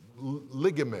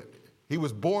ligament. He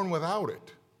was born without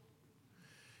it.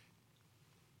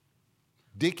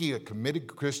 Dickey, a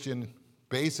committed Christian,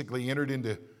 basically entered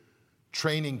into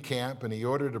training camp, and he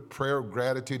ordered a prayer of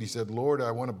gratitude. He said, Lord,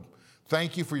 I want to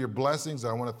thank you for your blessings.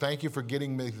 I want to thank you for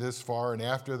getting me this far. And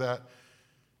after that,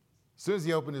 as soon as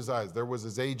he opened his eyes, there was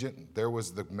his agent, there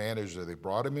was the manager. They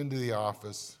brought him into the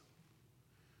office,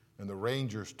 and the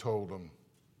Rangers told him,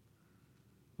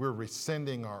 we're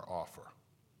rescinding our offer.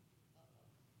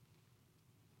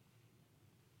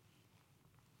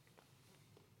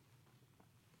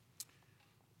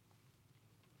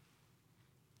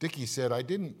 Dickey said, I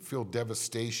didn't feel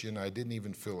devastation. I didn't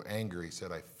even feel anger. He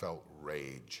said, I felt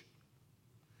rage.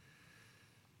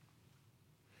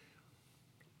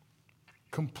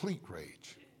 Complete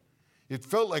rage. It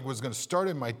felt like it was going to start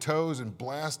in my toes and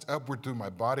blast upward through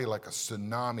my body like a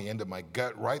tsunami into my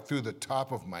gut, right through the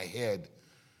top of my head.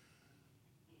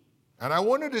 And I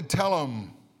wanted to tell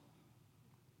him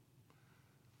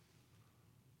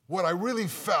what I really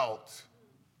felt.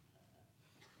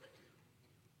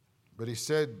 But he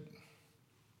said,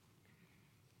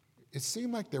 it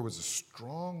seemed like there was a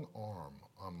strong arm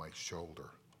on my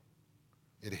shoulder.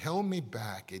 It held me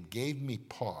back. It gave me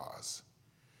pause.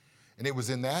 And it was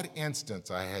in that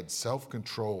instance I had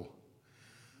self-control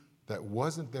that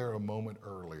wasn't there a moment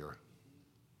earlier.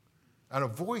 And a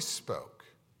voice spoke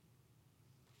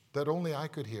that only I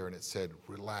could hear, and it said,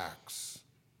 relax.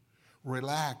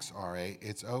 Relax, R.A.,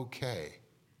 it's okay.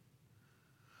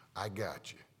 I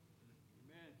got you.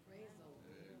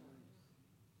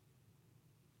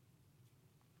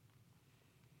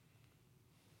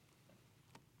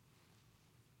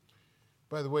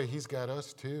 By the way, he's got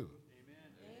us too. Amen.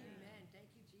 Thank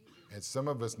you, Jesus. And some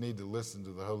of us need to listen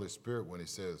to the Holy Spirit when he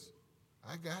says,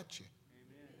 I got you.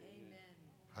 Amen.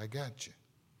 I got you.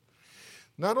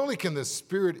 Not only can the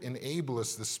Spirit enable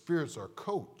us, the Spirit's our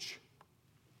coach.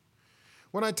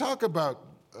 When I talk about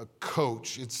a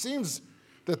coach, it seems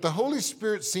that the Holy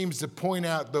Spirit seems to point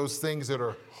out those things that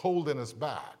are holding us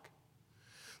back.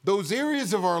 Those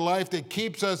areas of our life that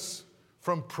keeps us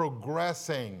from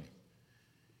progressing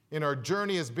in our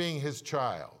journey as being his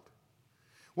child.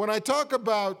 When I talk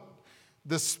about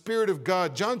the Spirit of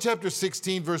God, John chapter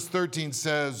 16, verse 13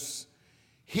 says,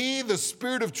 he, the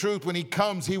Spirit of truth, when he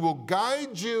comes, he will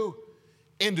guide you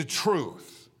into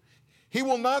truth. He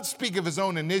will not speak of his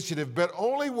own initiative, but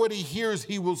only what he hears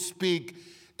he will speak,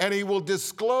 and he will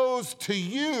disclose to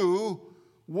you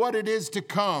what it is to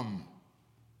come.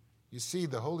 You see,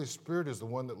 the Holy Spirit is the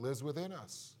one that lives within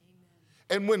us.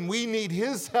 Amen. And when we need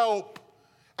his help,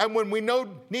 and when we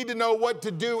need to know what to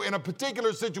do in a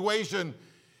particular situation,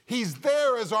 he's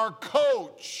there as our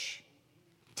coach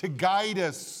to guide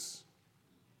us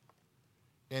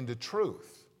into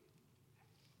truth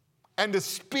and to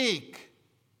speak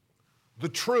the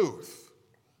truth.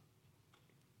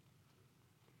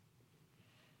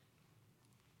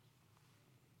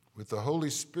 With the Holy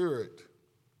Spirit,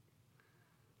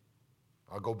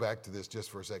 I'll go back to this just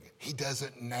for a second. He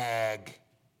doesn't nag.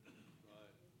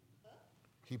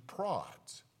 He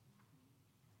prods.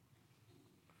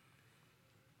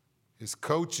 His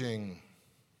coaching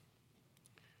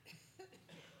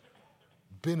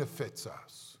benefits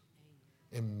us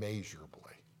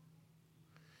immeasurably.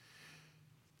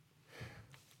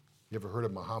 You ever heard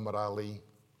of Muhammad Ali?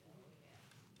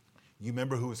 You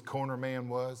remember who his corner man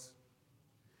was?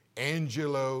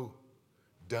 Angelo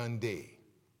Dundee.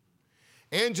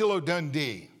 Angelo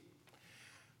Dundee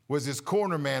was his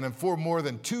corner man, and for more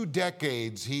than 2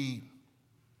 decades, he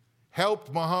helped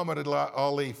Muhammad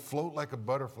Ali float like a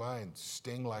butterfly and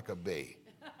sting like a bee.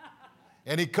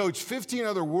 And he coached 15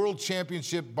 other world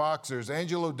championship boxers.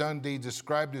 Angelo Dundee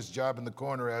described his job in the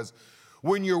corner as,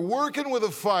 when you're working with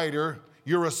a fighter,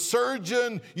 you're a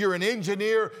surgeon, you're an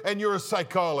engineer, and you're a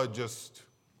psychologist.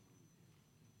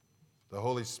 The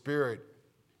Holy Spirit,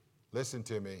 listen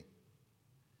to me,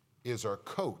 is our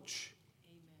coach.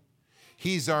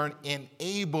 He's our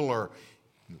enabler.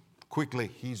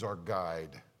 Quickly, he's our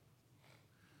guide.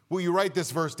 Will you write this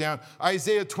verse down?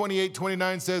 Isaiah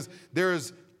 28:29 says, there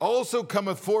is also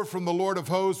cometh forth from the Lord of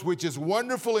hosts, which is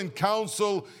wonderful in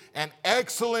counsel and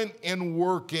excellent in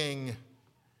working.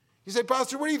 You say,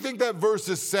 Pastor, what do you think that verse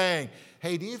is saying?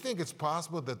 Hey, do you think it's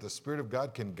possible that the Spirit of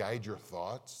God can guide your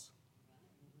thoughts?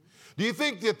 Do you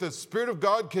think that the Spirit of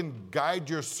God can guide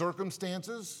your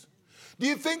circumstances? Do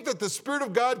you think that the Spirit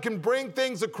of God can bring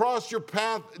things across your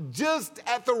path just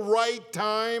at the right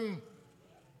time?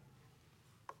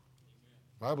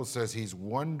 The Bible says he's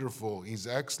wonderful. He's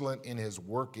excellent in his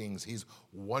workings. He's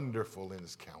wonderful in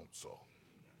his counsel.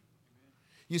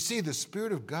 You see, the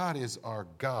Spirit of God is our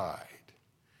guide.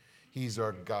 He's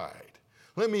our guide.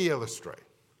 Let me illustrate.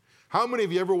 How many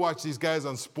of you ever watch these guys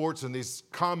on sports and these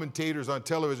commentators on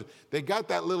television? They got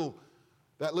that little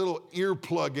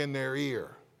earplug in their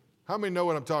ear. How many know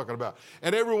what I'm talking about?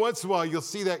 And every once in a while, you'll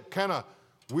see that kind of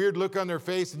weird look on their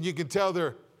face, and you can tell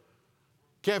they're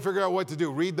can't figure out what to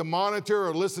do. Read the monitor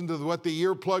or listen to what the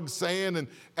earplug's saying.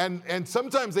 And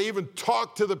sometimes they even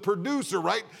talk to the producer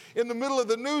right in the middle of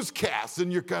the newscast,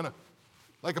 and you're kind of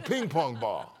like a ping pong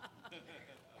ball.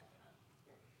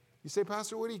 You say,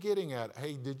 Pastor, what are you getting at?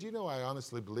 Hey, did you know I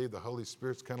honestly believe the Holy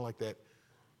Spirit's kind of like that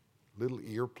little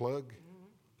earplug?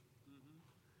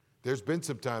 There's been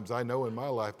some times I know in my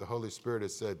life the Holy Spirit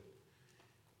has said,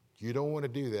 you don't want to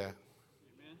do that.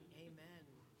 Amen.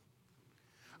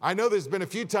 I know there's been a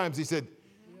few times he said,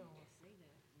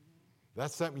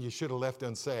 that's something you should have left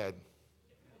unsaid.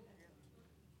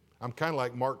 I'm kind of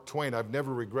like Mark Twain. I've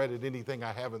never regretted anything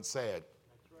I haven't said.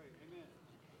 That's right. Amen.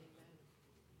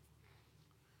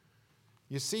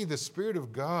 You see, the Spirit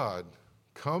of God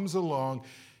comes along,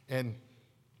 and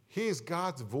he is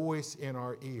God's voice in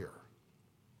our ear.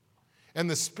 And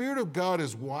the Spirit of God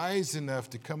is wise enough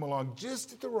to come along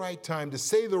just at the right time to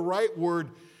say the right word,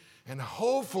 and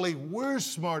hopefully we're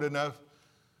smart enough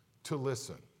to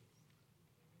listen.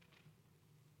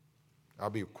 I'll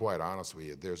be quite honest with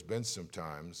you. There's been some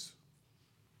times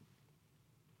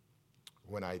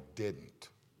when I didn't.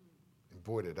 And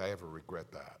boy, did I ever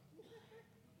regret that.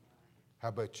 How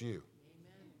about you?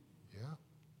 Amen.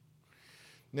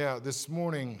 Yeah? Now, this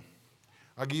morning,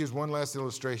 I'll use one last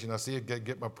illustration. I'll see if I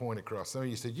get my point across. Some of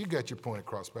you said, you got your point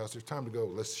across, Pastor. It's time to go.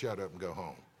 Let's shut up and go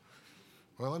home.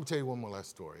 Well, let me tell you one more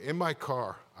last story. In my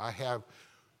car, I have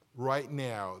right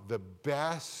now the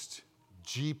best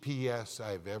GPS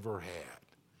I've ever had.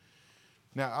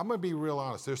 Now, I'm going to be real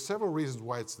honest. There's several reasons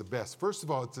why it's the best. First of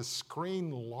all, it's a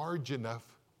screen large enough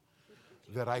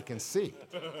that I can see.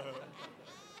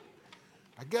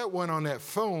 I got one on that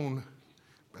phone,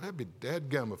 but I'd be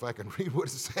dadgum if I can read what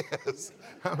it says.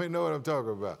 How many know what I'm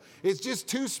talking about? It's just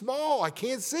too small. I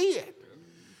can't see it.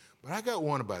 But I got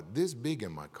one about this big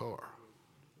in my car.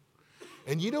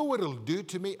 And you know what it'll do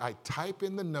to me? I type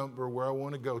in the number where I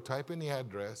want to go, type in the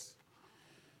address.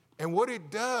 And what it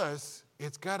does,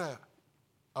 it's got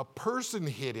a person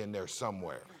hid in there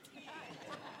somewhere.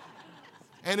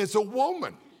 And it's a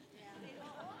woman.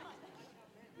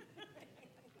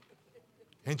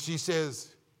 And she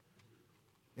says,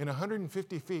 in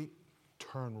 150 feet,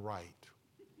 turn right.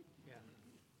 Yeah.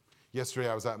 Yesterday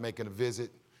I was out making a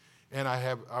visit, and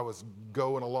I was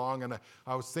going along, and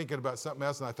I was thinking about something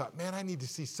else, and I thought, man, I need to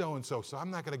see so-and-so, so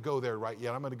I'm not going to go there right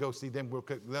yet. I'm going to go see them.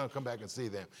 Then I'll come back and see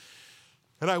them.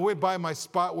 And I went by my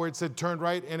spot where it said turn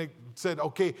right, and it said,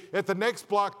 okay, at the next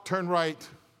block, turn right.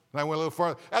 And I went a little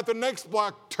farther. At the next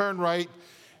block, turn right.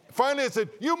 Finally, it said,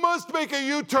 you must make a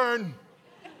U-turn.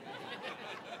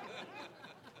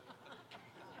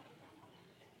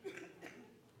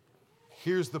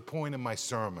 Here's the point of my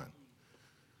sermon.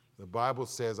 The Bible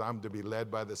says I'm to be led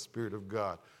by the Spirit of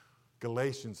God.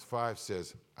 Galatians 5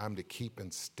 says I'm to keep in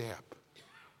step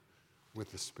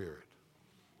with the Spirit.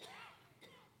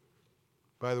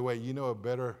 By the way, you know a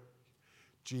better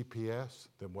GPS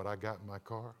than what I got in my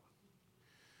car?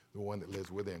 The one that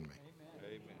lives within me.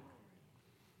 Amen.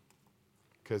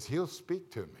 Because he'll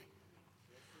speak to me.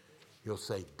 He'll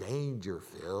say, danger,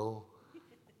 Phil.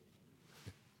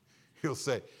 He'll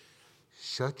say,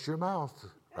 shut your mouth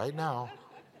right now.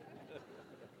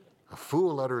 A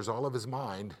fool utters all of his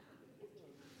mind.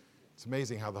 It's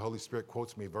amazing how the Holy Spirit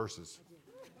quotes me verses.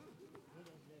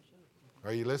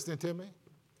 Are you listening to me?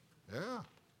 Yeah.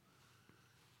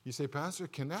 You say, Pastor,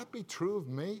 can that be true of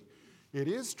me? It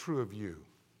is true of you.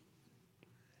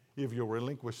 If you'll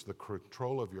relinquish the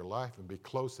control of your life and be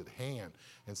close at hand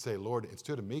and say, Lord,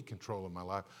 instead of me controlling my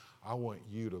life, I want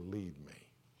you to lead me.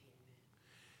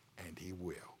 And he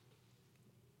will.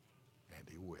 And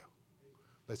he will.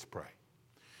 Let's pray.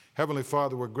 Heavenly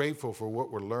Father, we're grateful for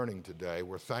what we're learning today.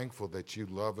 We're thankful that you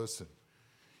love us and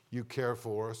you care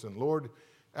for us. And Lord,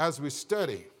 as we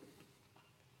study,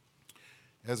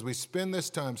 as we spend this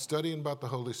time studying about the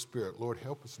Holy Spirit, Lord,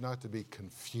 help us not to be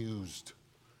confused.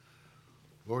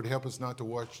 Lord, help us not to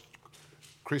watch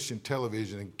Christian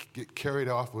television and get carried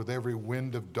off with every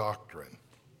wind of doctrine.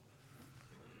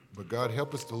 But God,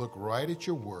 help us to look right at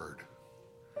your word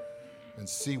and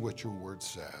see what your word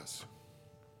says.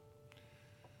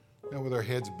 And with our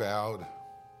heads bowed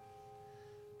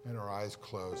and our eyes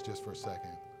closed just for a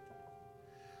second,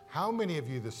 how many of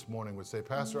you this morning would say,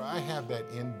 Pastor, I have that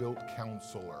inbuilt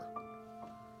counselor.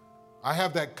 I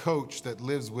have that coach that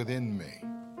lives within me.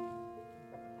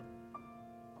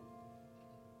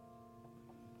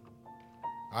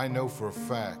 I know for a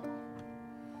fact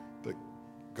that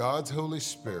God's Holy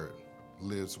Spirit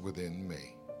lives within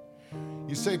me.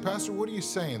 You say, Pastor, what are you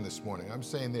saying this morning? I'm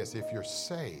saying this: if you're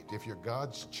saved, if you're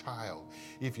God's child,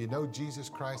 if you know Jesus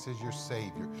Christ as your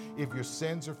Savior, if your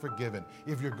sins are forgiven,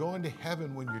 if you're going to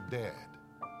heaven when you're dead,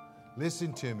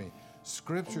 listen to me.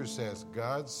 Scripture says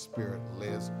God's Spirit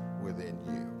lives within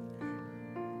you.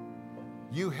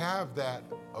 You have that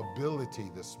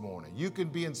ability this morning. You can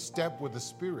be in step with the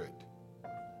Spirit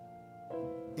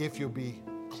if you'll be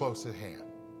close at hand.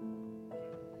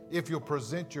 If you'll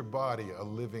present your body a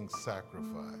living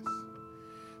sacrifice.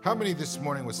 How many this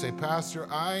morning would say, Pastor,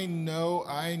 I know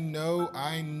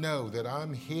that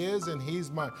I'm His and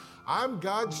He's mine. I'm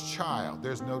God's child.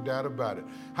 There's no doubt about it.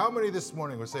 How many this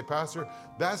morning would say, Pastor,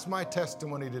 that's my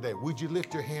testimony today? Would you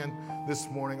lift your hand this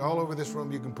morning? All over this room,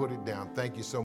 you can put it down. Thank you so much.